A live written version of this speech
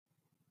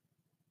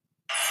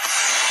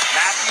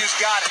Matthews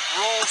got it.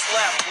 Rolls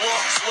left.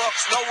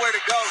 Looks. Nowhere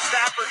to go.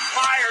 Stafford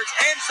fires.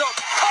 End zone.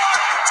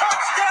 Caught.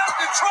 Touchdown,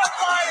 Detroit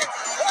Lions.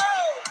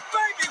 Oh,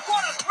 baby,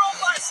 what a throw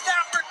by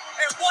Stafford.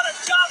 And what a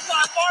job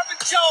by Marvin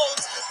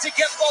Jones to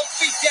get both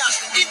feet down.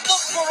 He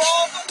looked for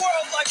all the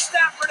world like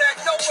Stafford had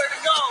nowhere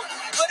to go.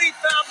 But he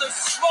found the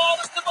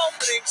smallest of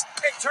openings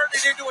and turned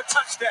it into a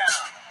touchdown.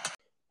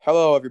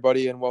 Hello,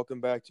 everybody, and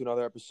welcome back to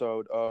another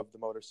episode of the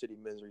Motor City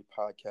Misery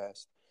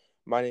Podcast.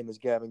 My name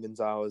is Gavin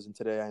Gonzalez, and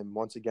today I'm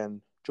once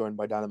again joined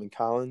by Donovan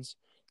Collins.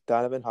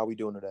 Donovan, how are we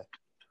doing today?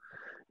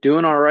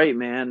 Doing all right,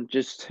 man.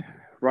 Just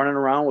running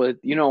around with,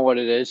 you know what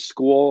it is,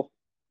 school,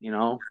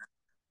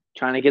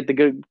 trying to get the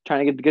good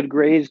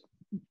grades,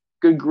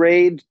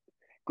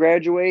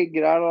 graduate,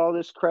 get out of all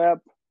this crap,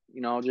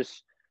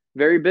 just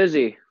very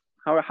busy.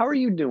 How are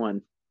you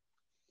doing?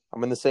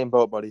 I'm in the same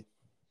boat, buddy.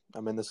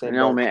 I'm in the same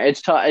boat. Man.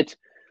 It's tough. It's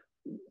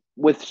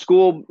with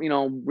school,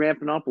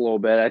 ramping up a little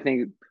bit. I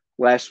think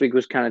last week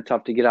was kind of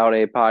tough to get out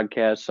a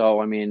podcast.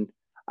 So, I mean,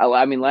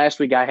 last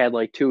week I had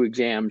like two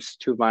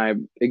of my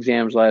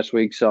exams last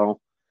week. So,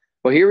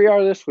 well, here we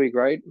are this week,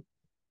 right?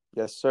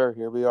 Yes, sir.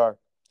 Here we are.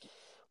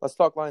 Let's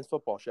talk Lions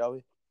football, shall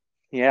we?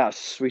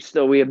 Yes,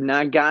 we have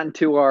not gotten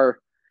to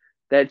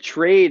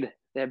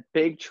that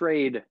big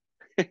trade.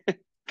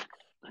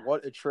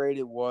 What a trade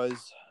it was.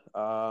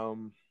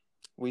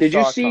 Did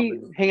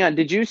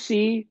you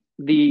see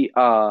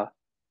the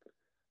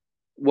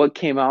what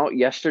came out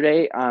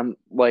yesterday on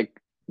like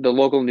the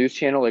local news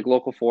channel, like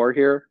Local 4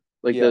 here?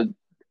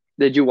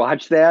 Did you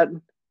watch that?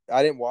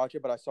 I didn't watch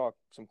it, but I saw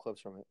some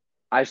clips from it.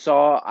 I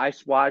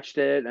watched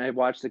it, and I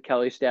watched the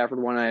Kelly Stafford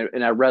one,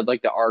 and I read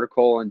like the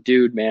article, and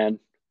dude, man,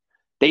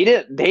 they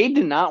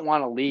did not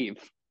want to leave.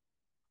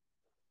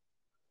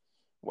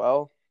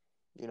 Well,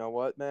 you know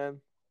what, man?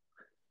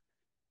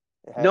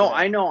 No,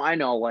 I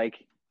know.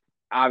 Like,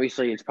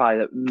 obviously, it's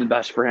probably the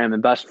best for him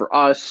and best for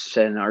us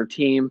and our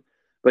team.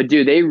 But,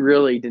 dude, they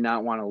really did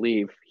not want to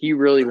leave. He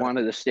really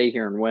wanted to stay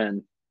here and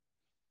win.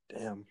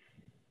 Damn.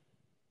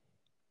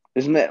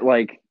 Isn't it,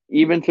 like,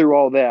 even through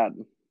all that?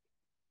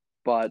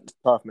 But it's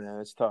tough, man.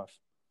 It's tough.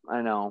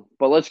 I know.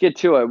 But let's get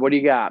to it. What do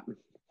you got?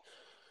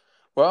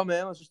 Well,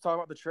 man, let's just talk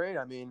about the trade.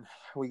 I mean,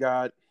 we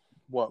got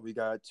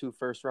 2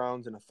 first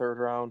rounds and a third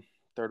round.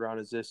 Third round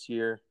is this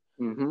year.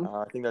 Mm-hmm.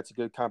 I think that's a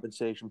good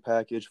compensation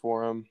package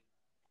for him.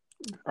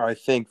 I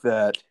think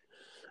that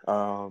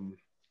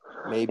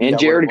maybe and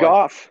Jared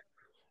Goff.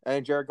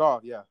 And Jared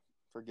Goff, yeah.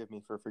 Forgive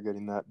me for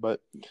forgetting that,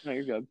 but no,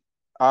 you're good.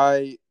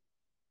 I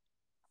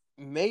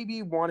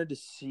maybe wanted to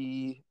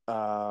see,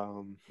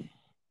 us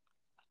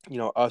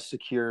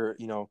secure,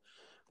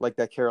 like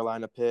that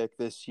Carolina pick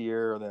this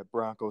year or that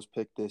Broncos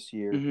pick this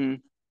year.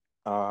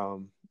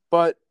 Mm-hmm.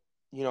 But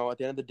at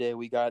the end of the day,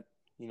 we got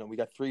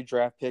 3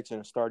 draft picks and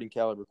a starting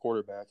caliber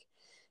quarterback.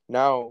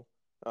 Now,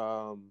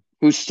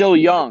 who's still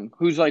young?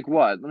 Who's like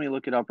what? Let me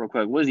look it up real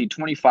quick. What is he?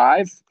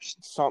 25?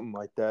 Something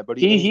like that. But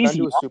he's been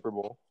to a Super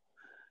Bowl.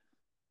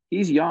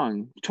 He's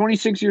young,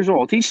 26 years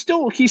old. He's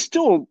still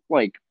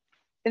like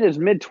in his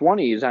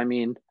mid-20s. I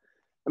mean,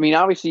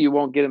 obviously you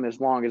won't get him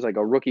as long as like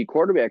a rookie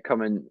quarterback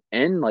coming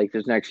in like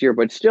this next year,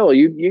 but still,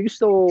 you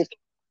still,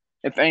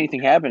 if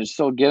anything happens,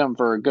 still get him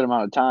for a good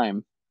amount of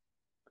time.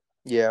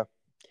 Yeah,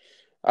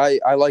 I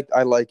like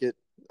it.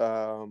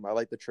 I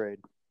like the trade.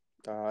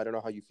 I don't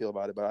know how you feel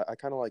about it, but I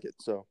kind of like it.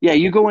 So yeah,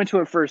 you go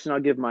into it first, and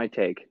I'll give my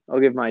take.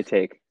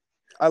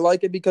 I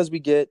like it because we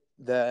get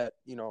that,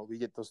 we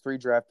get those 3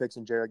 draft picks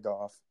and Jared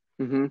Goff.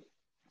 Mm-hmm.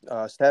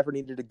 Stafford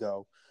needed to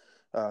go.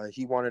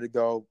 He wanted to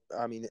go.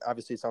 I mean,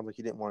 obviously, it sounds like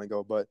he didn't want to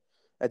go, but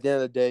at the end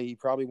of the day, he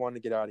probably wanted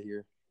to get out of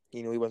here.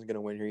 He knew he wasn't going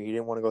to win here. He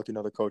didn't want to go through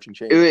another coaching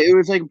change. It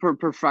was like a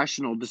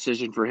professional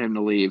decision for him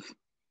to leave.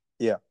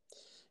 Yeah,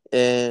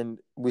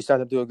 and we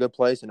signed him to a good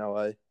place in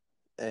LA,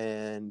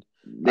 and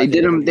they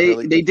did him.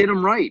 They did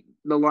him right.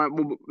 The line.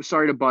 Well,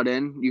 sorry to butt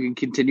in. You can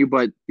continue,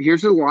 but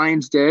here's what the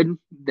Lions did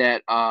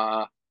that.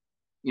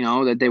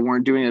 That they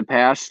weren't doing in the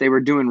past. They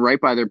were doing right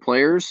by their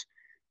players.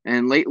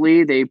 And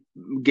lately, they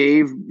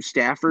gave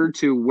Stafford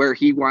to where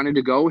he wanted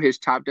to go, his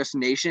top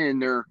destination,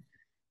 and they're,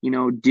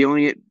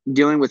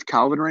 dealing with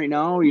Calvin right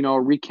now.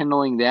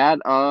 Rekindling that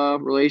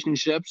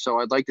relationship. So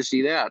I'd like to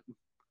see that.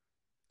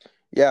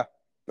 Yeah,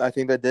 I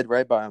think they did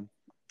right by him,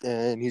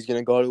 and he's going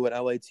to go to an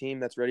LA team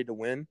that's ready to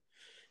win,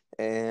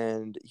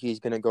 and he's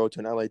going to go to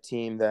an LA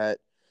team that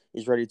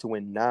is ready to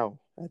win now.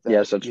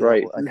 Yes, that's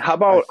right. How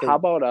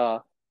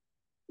about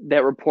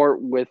that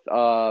report with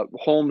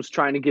Holmes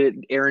trying to get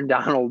Aaron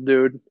Donald,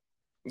 dude?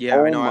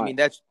 Yeah, I know.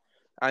 That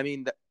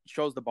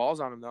shows the balls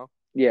on him, though.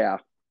 Yeah,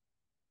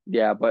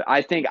 but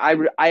I think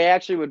I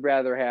actually would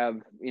rather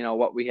have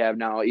what we have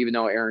now, even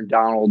though Aaron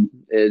Donald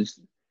is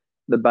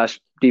the best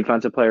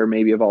defensive player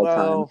maybe of all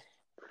time.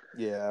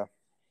 Yeah,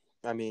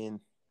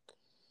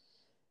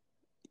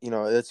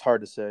 it's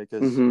hard to say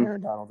because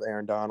Aaron Donald's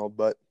Aaron Donald,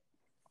 but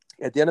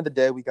at the end of the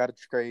day, we got a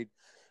trade.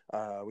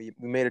 We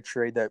made a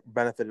trade that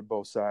benefited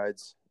both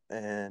sides,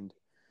 and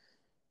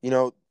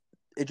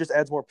it just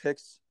adds more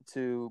picks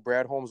to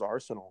Brad Holmes'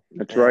 arsenal.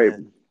 That's right.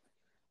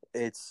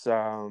 It's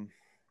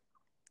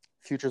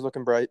future's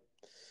looking bright.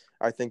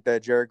 I think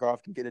that Jared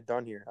Goff can get it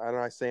done here. I'm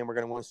not saying we're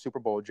going to win a Super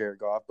Bowl with Jared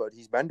Goff, but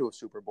he's been to a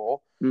Super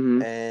Bowl,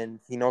 and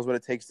he knows what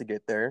it takes to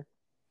get there.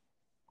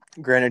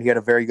 Granted, he had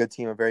a very good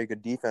team, a very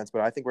good defense,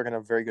 but I think we're going to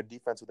have a very good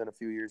defense within a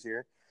few years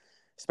here,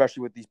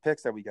 especially with these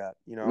picks that we got,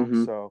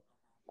 So,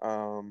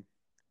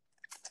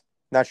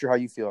 not sure how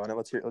you feel on it.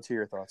 Let's hear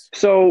your thoughts.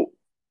 So,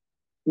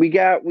 we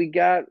got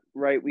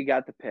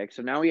the pick.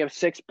 So now we have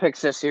 6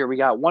 picks this year. We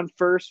got 1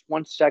 first,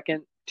 1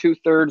 second, 2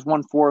 thirds,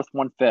 1 fourth,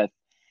 1 fifth.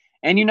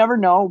 And you never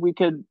know, we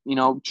could,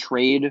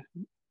 trade,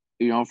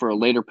 for a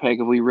later pick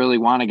if we really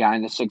want a guy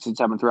in the 6th and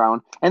 7th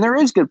round. And there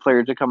is good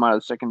players that come out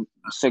of the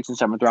 6th and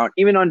 7th round,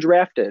 even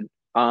undrafted.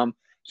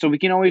 So we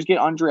can always get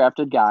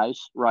undrafted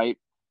guys, right?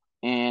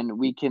 And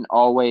we can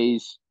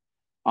always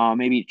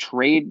maybe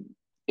trade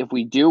if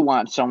we do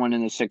want someone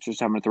in the 6th or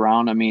 7th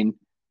round. I mean,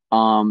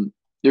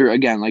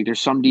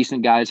 there's some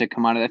decent guys that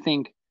come out of. I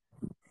think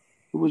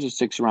who was a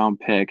 6th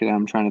round pick that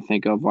I'm trying to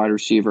think of, wide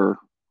receiver.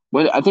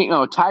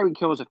 Tyreek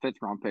Hill was a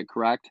 5th round pick,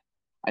 correct?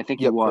 I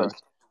think he was.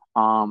 Correct.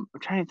 I'm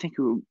trying to think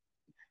who.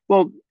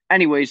 Well,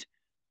 anyways,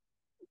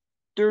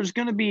 there's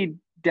going to be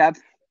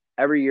depth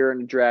every year in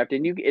the draft,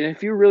 and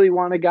if you really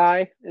want a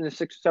guy in the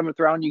 6th or 7th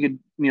round, you could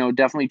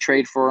definitely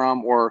trade for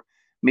him or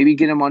maybe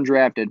get him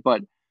undrafted.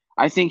 But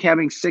I think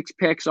having 6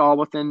 picks all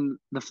within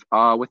the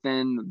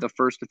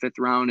 1st to 5th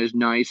round is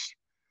nice.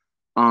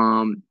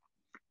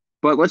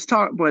 But let's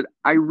talk. But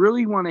I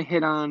really want to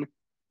hit on,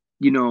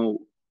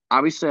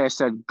 obviously I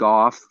said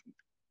Goff.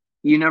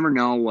 You never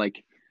know,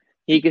 like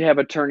he could have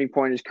a turning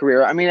point in his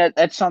career. I mean,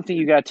 that's something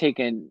you got to take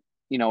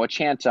a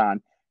chance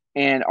on.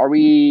 And are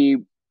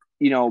we,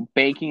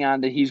 banking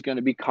on that he's going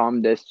to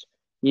become this,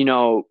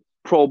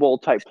 Pro Bowl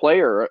type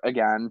player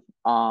again?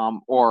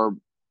 Or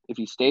if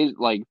he stays,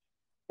 if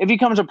he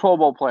becomes a Pro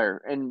Bowl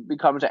player and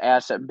becomes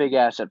big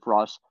asset for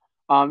us,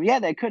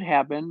 that could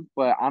happen,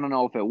 but I don't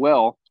know if it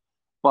will.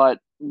 But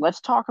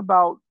let's talk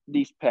about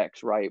these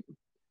picks, right?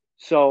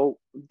 So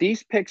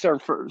these picks are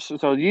first.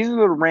 So these are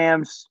the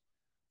Rams,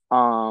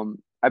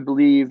 I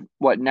believe,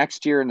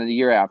 next year and the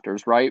year after,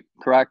 right?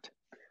 Correct?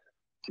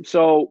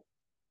 So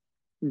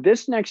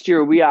this next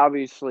year, we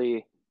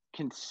obviously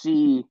can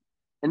see,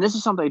 and this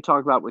is something I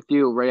talked about with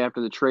you right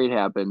after the trade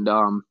happened.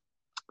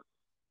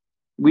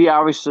 We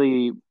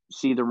obviously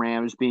see the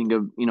Rams being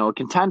a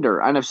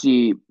contender,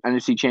 NFC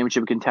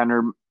Championship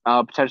contender,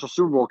 potential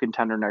Super Bowl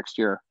contender next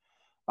year,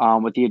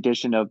 with the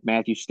addition of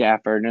Matthew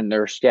Stafford and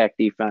their stacked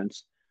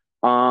defense.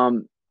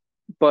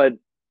 But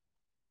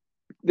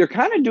they're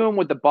kind of doing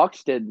what the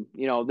Bucs did,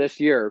 this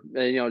year,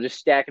 just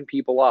stacking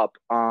people up.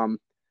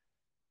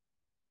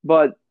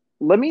 But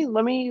let me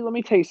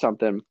tell you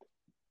something.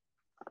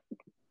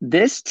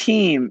 This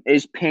team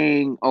is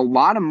paying a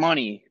lot of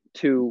money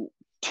to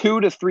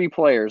 2 to 3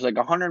 players, like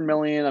 $100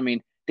 million. I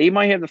mean, they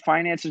might have the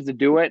finances to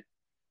do it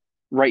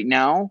right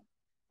now,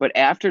 but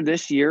after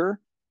this year,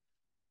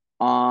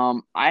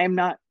 I am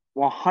not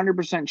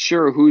 100%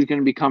 sure who's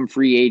going to become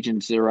free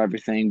agents or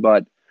everything.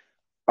 But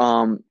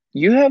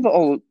you have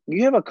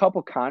a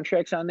couple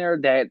contracts on there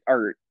that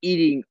are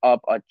eating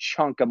up a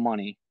chunk of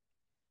money,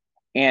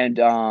 and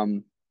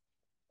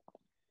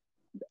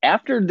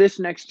after this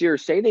next year,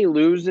 say they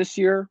lose this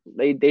year,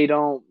 they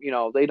don't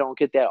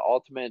get that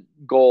ultimate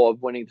goal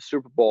of winning the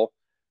Super Bowl.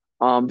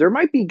 There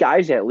might be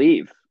guys that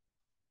leave,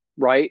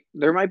 right?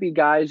 There might be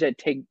guys that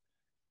take,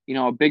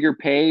 a bigger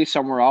pay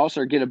somewhere else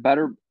or get a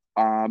better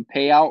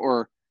payout,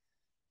 or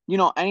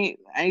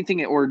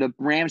anything, or the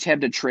Rams have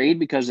to trade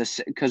because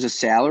of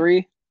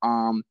salary.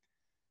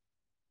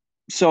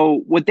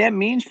 So what that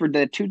means for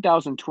the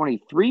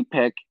 2023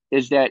 pick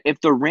is that if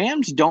the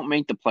Rams don't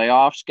make the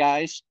playoffs,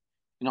 guys,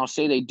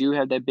 say they do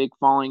have that big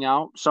falling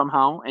out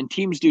somehow, and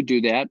teams do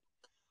that.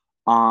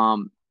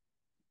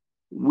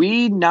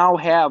 We now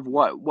have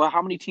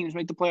how many teams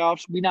make the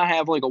playoffs? We now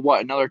have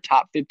another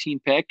top 15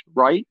 pick,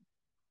 right?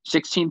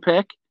 16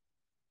 pick.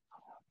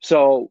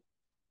 So,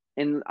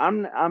 and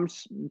I'm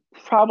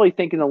probably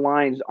thinking the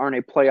Lions aren't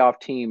a playoff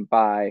team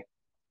by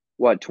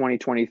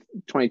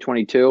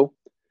 2022.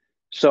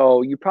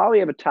 So you probably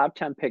have a top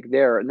 10 pick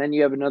there, and then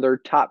you have another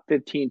top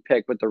 15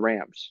 pick with the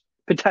Rams,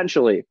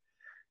 potentially.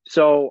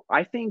 So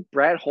I think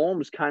Brad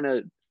Holmes kind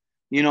of,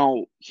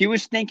 he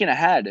was thinking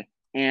ahead,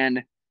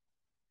 and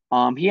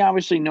he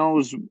obviously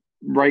knows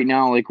right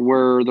now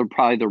where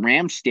the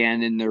Rams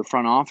stand in their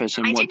front office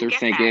and what they're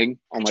thinking.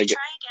 That. Oh my God!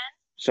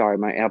 Sorry,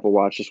 my Apple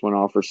Watch just went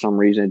off for some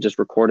reason. It just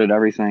recorded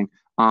everything.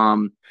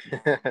 But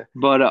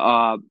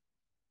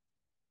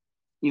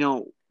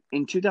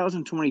in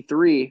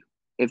 2023,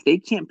 if they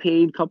can't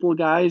pay a couple of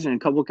guys and a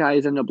couple of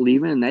guys end up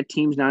leaving, and that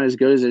team's not as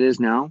good as it is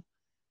now,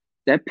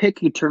 that pick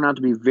could turn out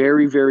to be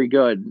very, very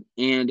good.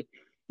 And,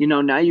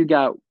 now you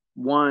got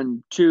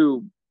 1,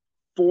 2,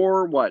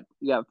 4,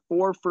 You got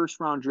 4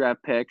 first-round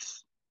draft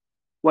picks.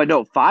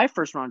 5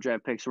 first-round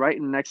draft picks, right,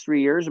 in the next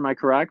 3 years. Am I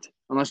correct?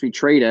 Unless we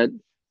trade it.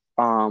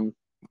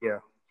 Yeah.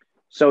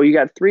 So you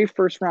got 5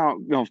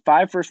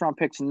 first-round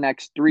picks in the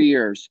next 3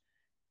 years.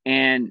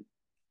 And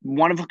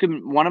one of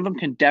them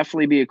can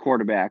definitely be a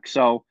quarterback.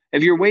 So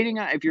if you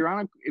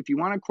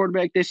want a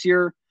quarterback this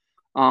year,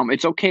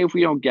 It's okay if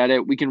we don't get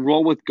it. We can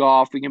roll with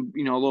Goff. We can,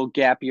 a little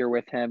gap year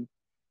with him,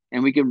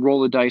 and we can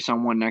roll the dice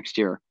on one next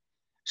year.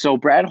 So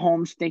Brad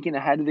Holmes thinking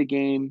ahead of the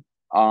game.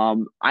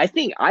 I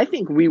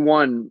think we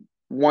won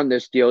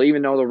this deal,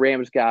 even though the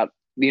Rams got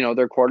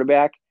their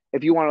quarterback.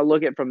 If you want to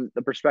look at it from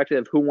the perspective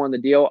of who won the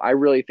deal, I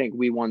really think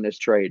we won this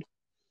trade.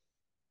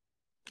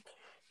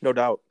 No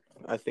doubt.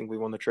 I think we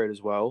won the trade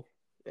as well.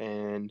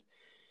 And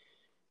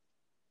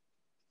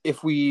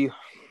if we,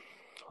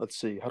 let's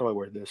see, how do I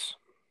word this?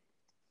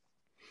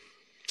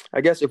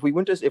 I guess if we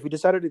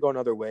decided to go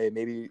another way,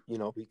 maybe,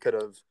 we could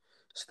have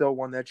still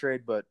won that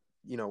trade, but,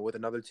 with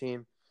another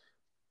team.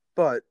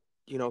 But,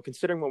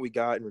 considering what we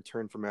got in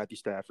return for Matthew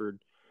Stafford,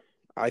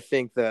 I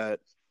think that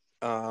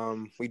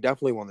we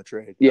definitely won the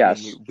trade. Yes.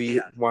 I mean,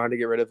 we wanted to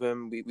get rid of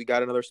him. We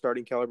got another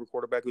starting caliber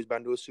quarterback who's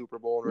been to a Super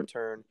Bowl in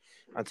return.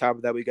 On top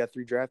of that, we got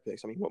 3 draft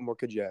picks. I mean, what more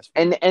could you ask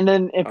for? And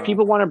then if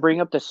people want to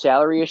bring up the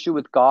salary issue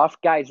with Goff,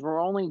 guys, we're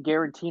only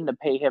guaranteed to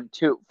pay him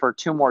for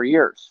 2 more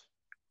years.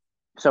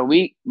 So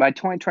by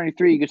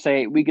 2023,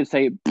 we could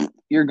say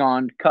you're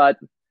gone, cut.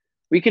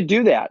 We could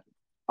do that.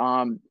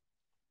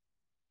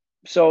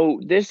 So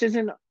this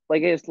isn't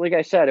like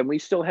I said, and we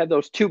still have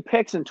those 2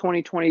 picks in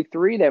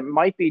 2023 that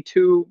might be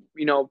 2,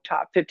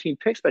 top 15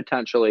 picks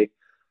potentially.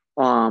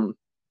 So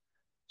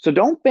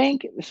don't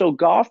bank. So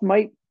Goff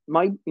might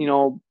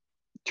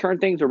turn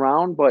things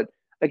around, but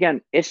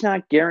again, it's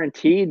not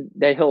guaranteed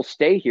that he'll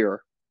stay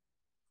here.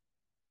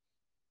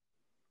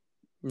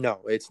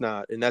 No, it's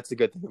not, and that's the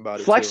good thing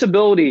about it.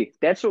 Flexibility.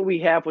 That's what we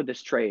have with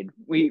this trade.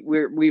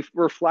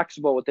 We're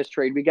flexible with this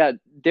trade. We got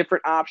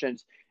different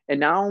options,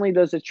 and not only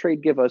does this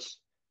trade give us,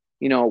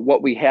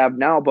 what we have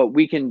now, but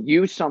we can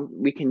use some.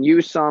 We can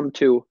use some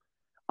to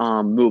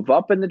move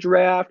up in the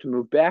draft,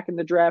 move back in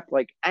the draft.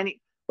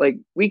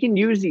 We can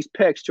use these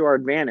picks to our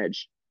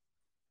advantage.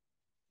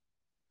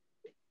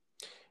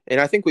 And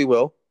I think we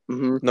will.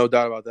 Mm-hmm. No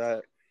doubt about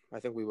that.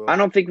 I think we will. I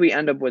don't think we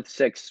end up with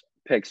 6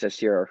 picks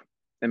this year,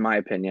 in my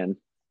opinion. Do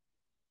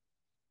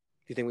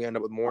you think we end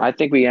up with more? I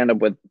think we end up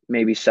with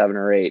maybe 7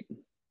 or 8.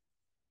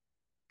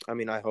 I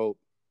mean, I hope.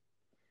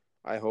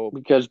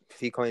 Because if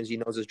he claims he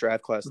knows his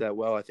draft class that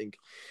well, I think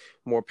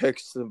more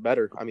picks, the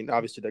better. I mean,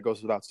 obviously that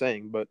goes without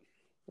saying, but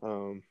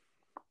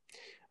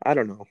I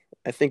don't know.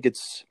 I think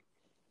it's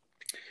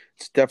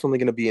definitely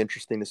going to be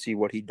interesting to see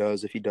what he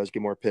does if he does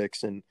get more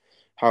picks and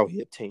how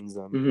he obtains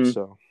them. Mm-hmm.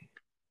 So,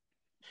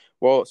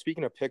 well,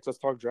 speaking of picks, let's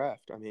talk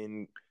draft. I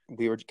mean,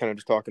 we were kind of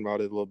just talking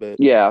about it a little bit.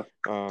 Yeah.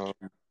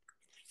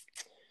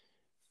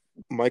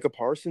 Micah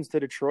Parsons to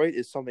Detroit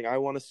is something I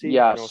want to see.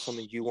 Yes.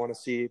 Something you want to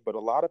see. But a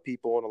lot of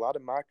people and a lot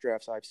of mock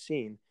drafts I've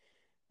seen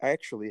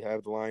actually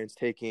have the Lions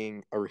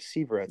taking a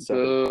receiver at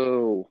 7.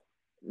 Boo.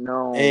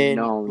 No,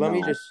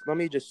 Let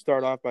me just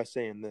start off by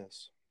saying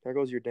this. There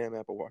goes your damn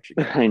Apple Watch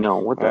again. I know.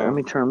 What the? Let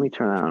me turn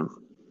on.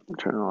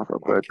 Turn it off real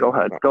quick.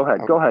 Okay.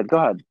 Go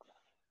ahead.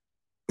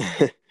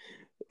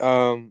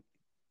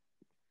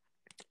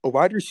 A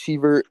wide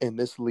receiver in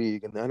this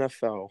league, in the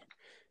NFL,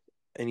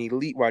 an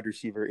elite wide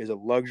receiver is a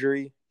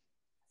luxury.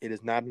 It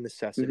is not a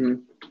necessity.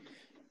 Mm-hmm.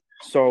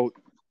 So,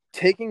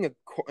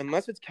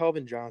 unless it's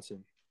Kelvin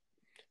Johnson,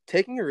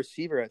 taking a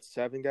receiver at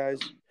 7, guys,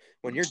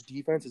 when your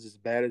defense is as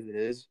bad as it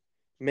is,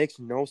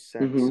 makes no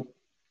sense. Mm-hmm.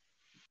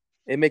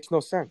 It makes no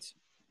sense.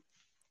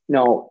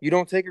 No, you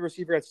don't take a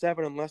receiver at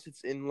 7 unless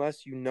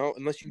you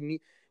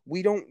need.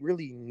 We don't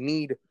really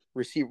need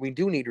receiver. We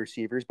do need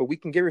receivers, but we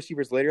can get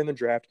receivers later in the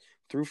draft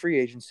through free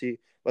agency.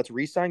 Let's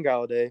re-sign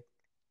Galladay.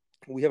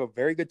 We have a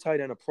very good tight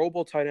end, a Pro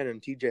Bowl tight end, in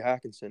T.J.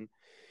 Hockenson.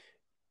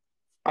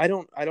 I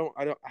don't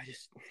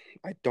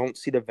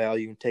see the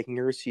value in taking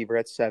a receiver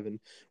at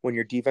 7 when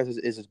your defense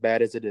is as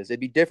bad as it is.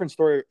 It'd be a different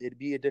story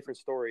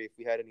if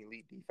we had an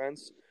elite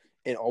defense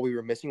and all we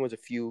were missing was a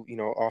few,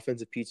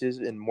 offensive pieces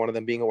and one of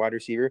them being a wide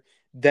receiver.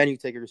 Then you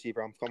take a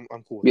receiver. I'm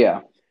cool with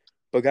that.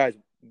 But guys,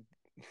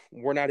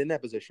 we're not in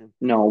that position.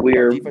 No,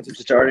 we're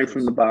starting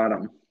from the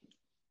bottom.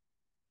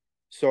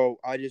 So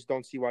I just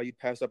don't see why you'd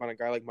pass up on a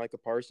guy like Micah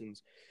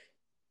Parsons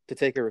to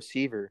take a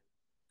receiver.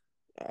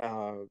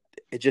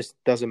 It just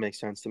doesn't make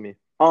sense to me.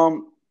 Let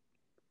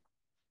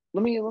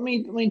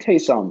me tell you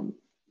something.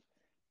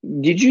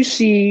 Did you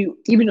see?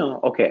 Even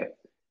though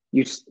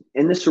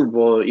in the Super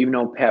Bowl, even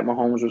though Pat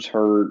Mahomes was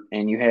hurt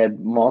and you had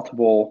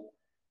multiple,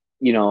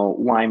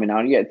 linemen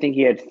out, I think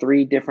he had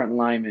 3 different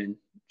linemen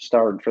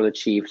start for the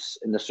Chiefs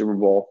in the Super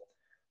Bowl.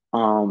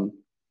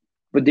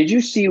 But did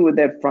you see what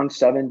that front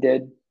 7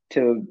 did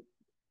to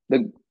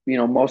the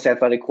most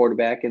athletic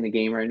quarterback in the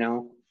game right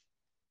now?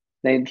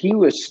 And he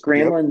was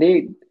scrambling,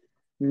 they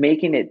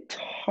making it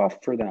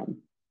tough for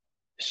them.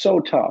 So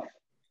tough.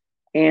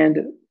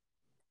 And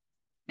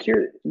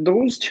here,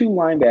 those 2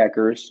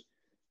 linebackers,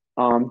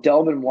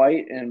 Delvin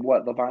White and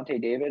Levante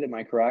David, am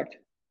I correct?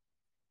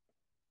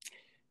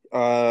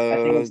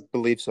 I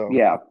believe so.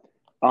 Yeah.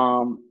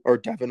 Or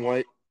Devin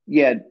White.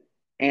 Yeah.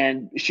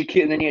 And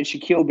then you had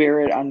Shaquille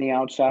Barrett on the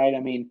outside.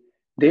 I mean,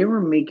 they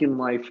were making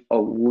life a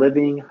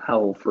living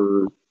hell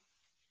for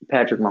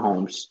Patrick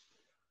Mahomes.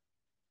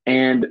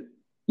 And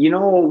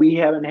what we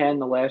haven't had in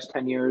the last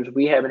 10 years?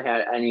 We haven't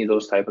had any of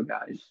those type of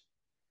guys.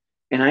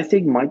 And I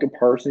think Micah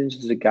Parsons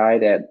is a guy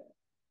that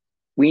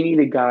we need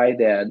a guy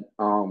that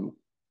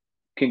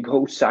can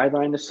go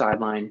sideline to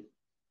sideline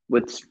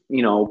with,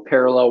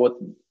 parallel with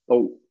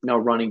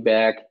running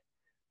back,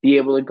 be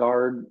able to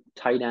guard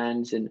tight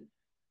ends and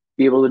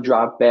be able to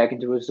drop back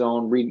into his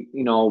zone, read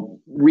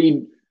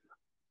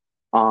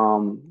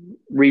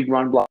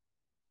run block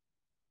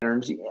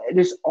patterns,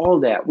 just all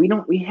that.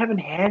 We haven't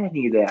had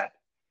any of that.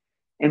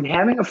 And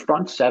having a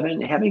front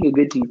seven, having a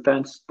good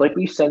defense, like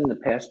we said in the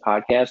past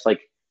podcast,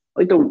 like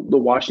the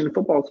Washington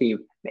football team,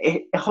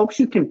 it helps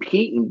you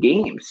compete in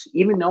games.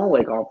 Even though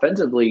like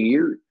offensively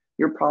you're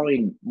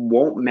probably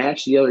won't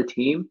match the other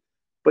team,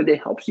 but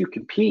it helps you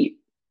compete,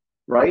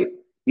 right?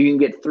 You can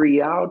get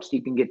 3 outs,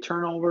 you can get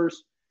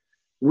turnovers.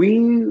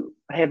 We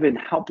have been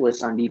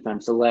helpless on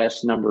defense the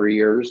last number of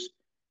years,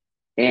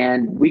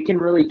 and we can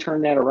really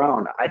turn that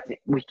around. I think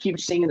we keep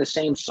singing the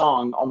same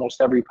song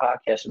almost every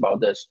podcast about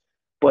this.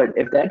 But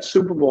if that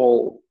Super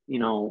Bowl,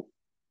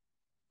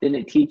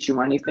 didn't teach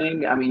you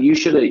anything, I mean, you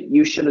should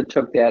have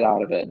took that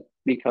out of it,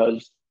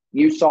 because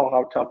you saw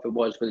how tough it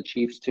was for the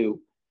Chiefs to,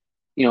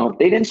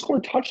 they didn't score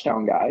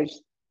touchdown,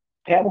 guys.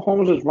 Pat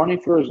Mahomes was running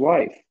for his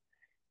life.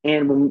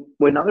 And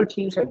when other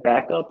teams have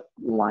backup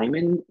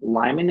linemen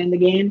in the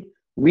game,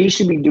 we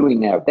should be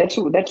doing that. That's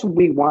what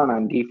we want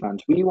on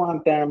defense. We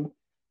want them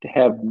to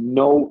have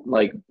no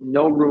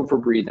room for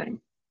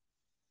breathing.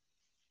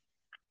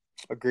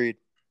 Agreed.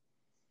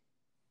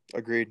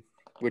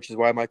 Which is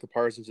why Micah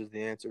Parsons is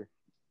the answer.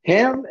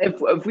 Him,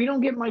 if we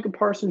don't get Micah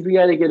Parsons, we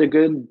got to get a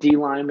good D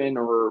lineman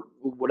or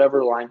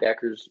whatever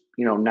linebackers,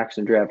 next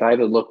in draft. I have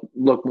to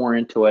look more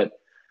into it.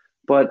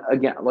 But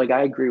again, like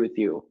I agree with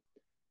you.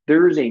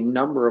 There is a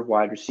number of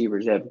wide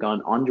receivers that have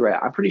gone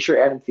undrafted. I'm pretty sure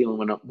Adam Thielen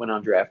went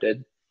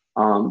undrafted.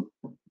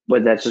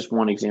 But that's just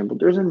one example.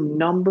 There's a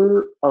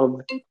number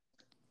of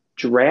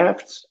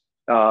draft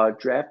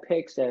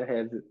picks that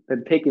have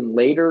been taken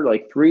later,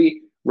 like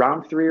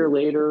round 3 or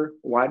later,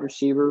 wide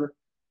receiver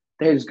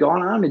that has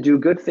gone on to do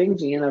good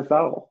things in the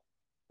NFL,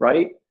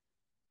 right?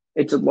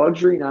 It's a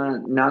luxury,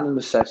 not a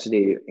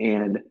necessity.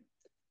 And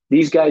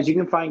these guys, you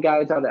can find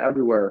guys out of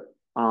everywhere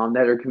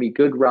that can be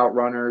good route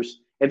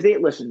runners. If they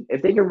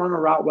can run a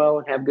route well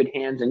and have good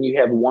hands, and you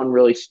have one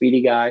really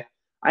speedy guy,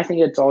 I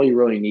think that's all you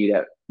really need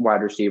at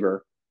wide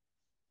receiver.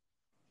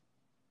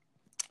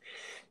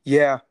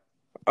 Yeah.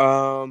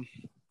 You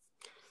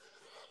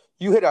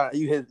hit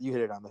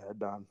it on the head,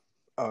 Don.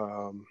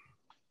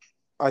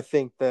 I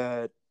think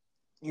that,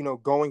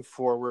 going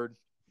forward,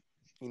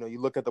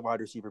 you look at the wide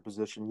receiver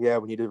position. Yeah,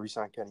 we need to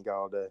resign Kenny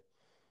Golladay.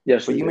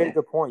 Yes, but you made a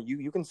good point.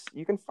 You can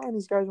find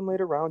these guys in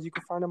later rounds. You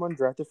can find them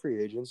undrafted free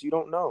agents. You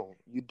don't know,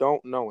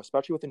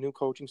 especially with the new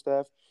coaching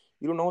staff.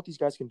 You don't know what these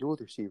guys can do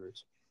with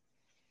receivers.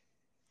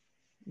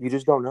 You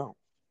just don't know.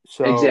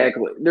 So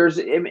exactly.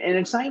 And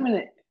it's not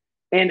even.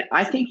 And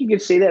I think you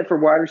could say that for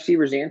wide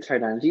receivers and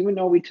tight ends. Even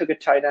though we took a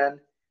tight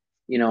end,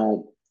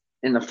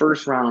 in the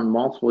first round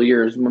multiple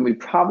years when we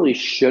probably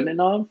shouldn't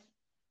have.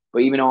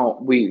 But even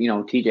though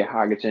TJ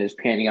Hockenson is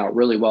panning out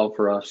really well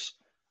for us,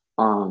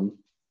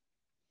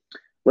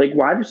 like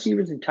wide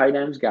receivers and tight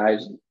ends,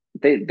 guys,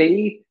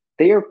 they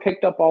are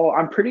picked up all.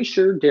 I'm pretty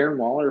sure Darren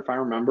Waller, if I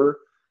remember,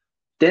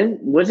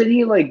 wasn't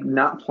he like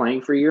not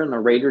playing for a year and the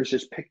Raiders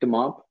just picked him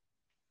up?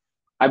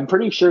 I'm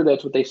pretty sure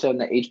that's what they said in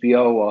the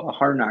HBO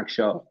Hard Knocks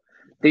show.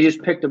 They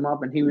just picked him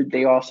up, and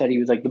they all said he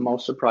was like the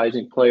most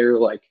surprising player.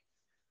 Like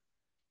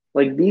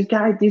these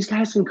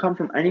guys can come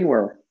from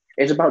anywhere.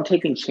 It's about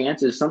taking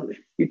chances.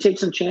 You take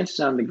some chances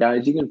on the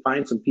guys, you can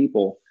find some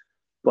people.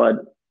 But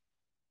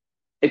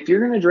if you're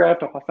going to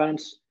draft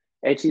offense,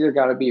 it's either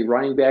got to be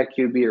running back,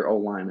 QB, or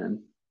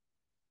O-lineman.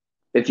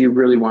 If you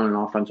really want an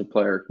offensive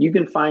player, you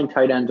can find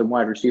tight ends and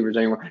wide receivers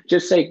anywhere.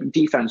 Just say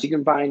defense. You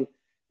can find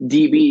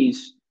DBs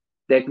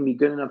that can be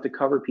good enough to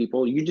cover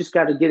people. You just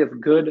got to get a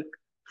good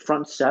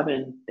front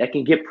seven that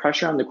can get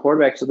pressure on the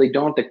quarterback so they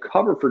don't have to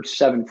cover for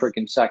 7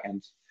 freaking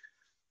seconds.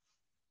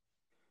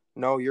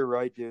 No, you're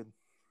right, dude.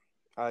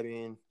 I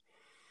mean,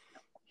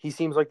 he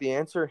seems like the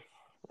answer,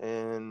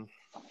 and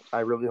I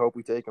really hope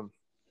we take him.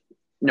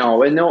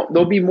 No, and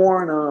there'll be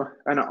more on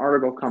an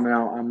article coming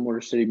out on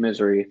Motor City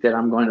Misery that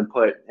I'm going to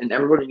put, and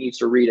everybody needs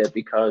to read it,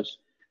 because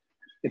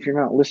if you're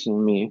not listening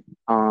to me,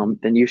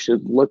 then you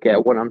should look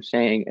at what I'm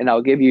saying, and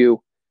I'll give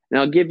you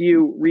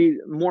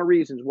more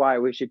reasons why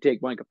we should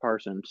take Micah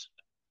Parsons.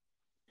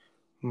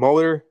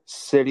 Motor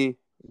City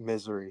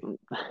Misery.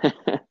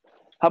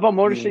 How about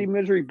Motor City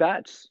Misery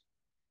bets?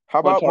 How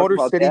about Motor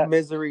City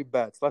Misery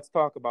bets? Let's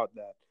talk about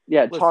that.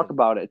 Yeah, talk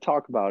about it.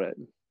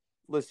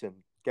 Listen,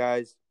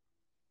 guys.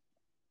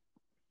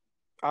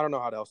 I don't know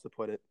how else to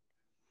put it.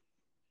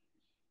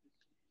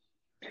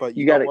 But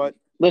you know what?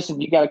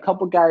 Listen, you got a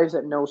couple guys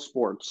that know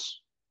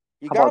sports.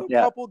 You got a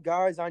couple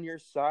guys on your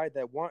side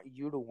that want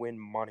you to win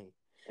money.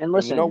 And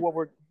listen, you know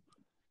what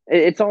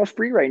it's all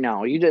free right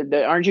now.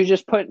 We're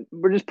just putting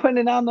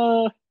it on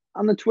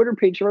the Twitter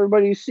page for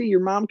everybody to see.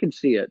 Your mom can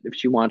see it if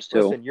she wants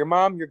to. Listen, your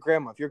mom, your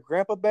grandma. If your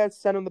grandpa bets,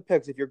 send them the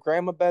pics. If your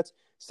grandma bets,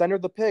 send her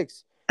the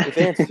pics. If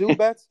Aunt Sue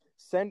bets,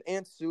 send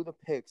Aunt Sue the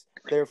picks.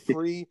 They're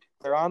free.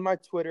 They're on my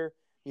Twitter.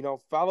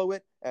 Follow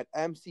it at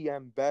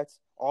MCM Bets,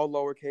 all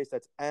lowercase.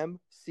 That's MCMBETS.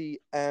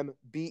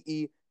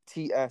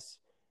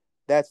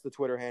 That's the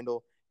Twitter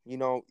handle.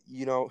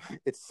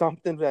 It's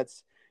something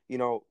that's,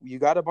 you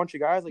got a bunch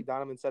of guys, like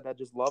Donovan said, that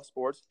just love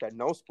sports, that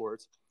know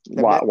sports.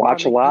 That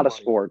watch a lot of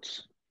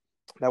sports.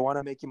 That want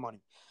to make you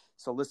money.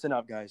 So listen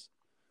up, guys.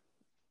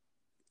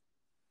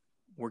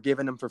 We're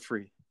giving them for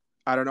free.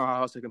 I don't know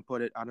how else I can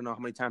put it. I don't know how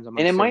many times I'm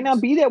going to say it might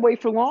not be that way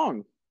for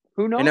long.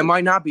 Who knows? And it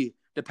might not be,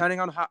 depending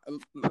on how.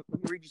 Let me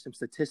read you some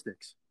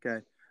statistics,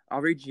 okay?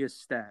 I'll read you a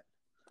stat.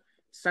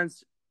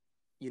 Since,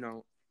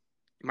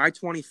 my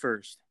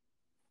 21st,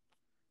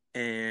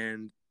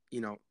 and,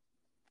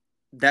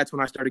 that's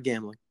when I started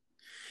gambling.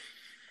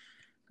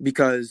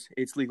 Because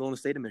it's legal in the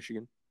state of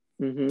Michigan.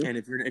 Mm-hmm. And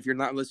if you're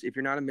not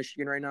in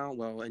Michigan right now,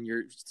 well, and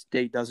your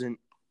state doesn't,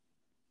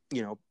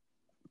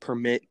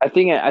 permit. I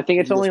think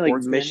it's only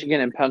like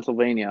Michigan and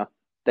Pennsylvania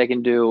that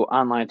can do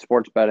online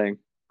sports betting.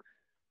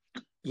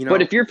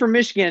 But if you're from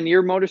Michigan,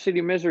 you're Motor City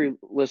Misery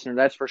listener,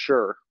 that's for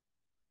sure.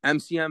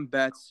 MCM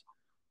Bets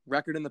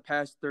record in the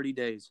past 30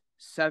 days: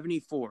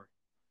 74,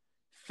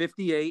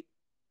 58,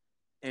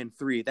 and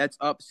 3. That's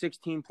up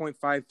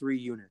 16.53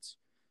 units.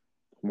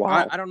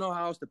 Wow. I don't know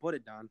how else to put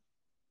it, Don.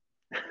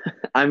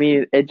 I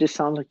mean, it just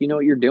sounds like you know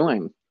what you're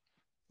doing.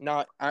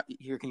 No, can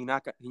you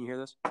hear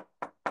this?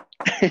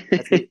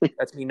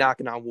 That's me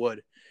knocking on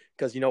wood.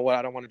 Because you know what?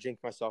 I don't want to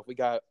jinx myself. We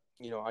got,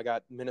 I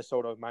got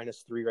Minnesota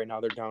 -3 right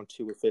now. They're down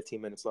 2 with 15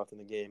 minutes left in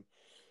the game.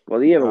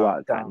 Well, you have a lot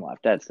of time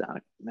left. That's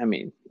not, I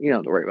mean, you don't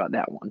have to worry about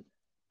that one.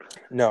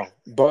 No,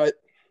 but,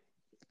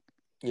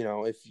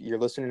 if you're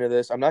listening to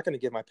this, I'm not going to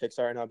give my picks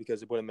out right now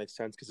because it wouldn't make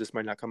sense because this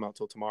might not come out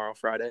till tomorrow,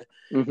 Friday.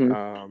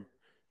 Mm-hmm.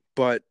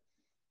 But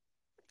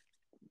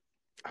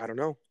I don't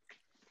know.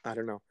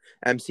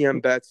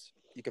 MCM Bets.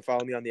 You can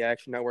follow me on the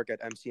Action Network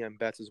at MCM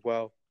Bets as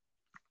well.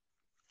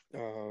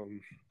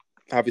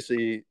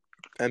 Obviously,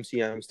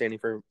 MCM standing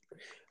for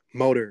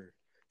Motor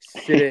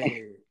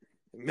City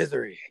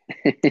Misery.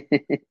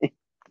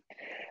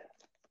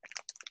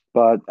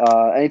 But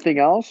anything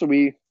else?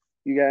 You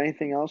got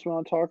anything else we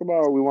want to talk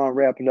about, or we want to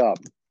wrap it up?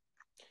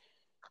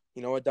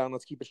 You know what, Don?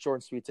 Let's keep it short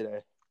and sweet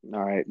today.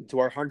 All right. To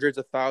our hundreds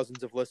of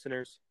thousands of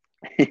listeners.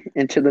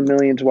 And to the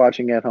millions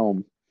watching at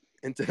home.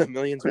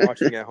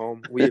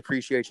 We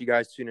appreciate you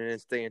guys tuning in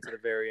and staying to the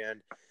very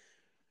end.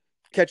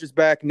 Catch us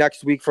back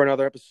next week for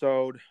another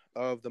episode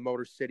of the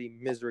Motor City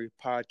Misery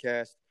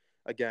podcast.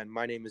 Again,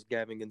 my name is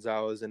Gavin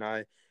Gonzalez, and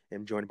I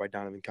am joined by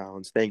Donovan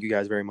Collins. Thank you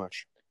guys very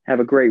much.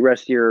 Have a great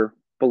rest of your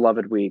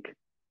beloved week.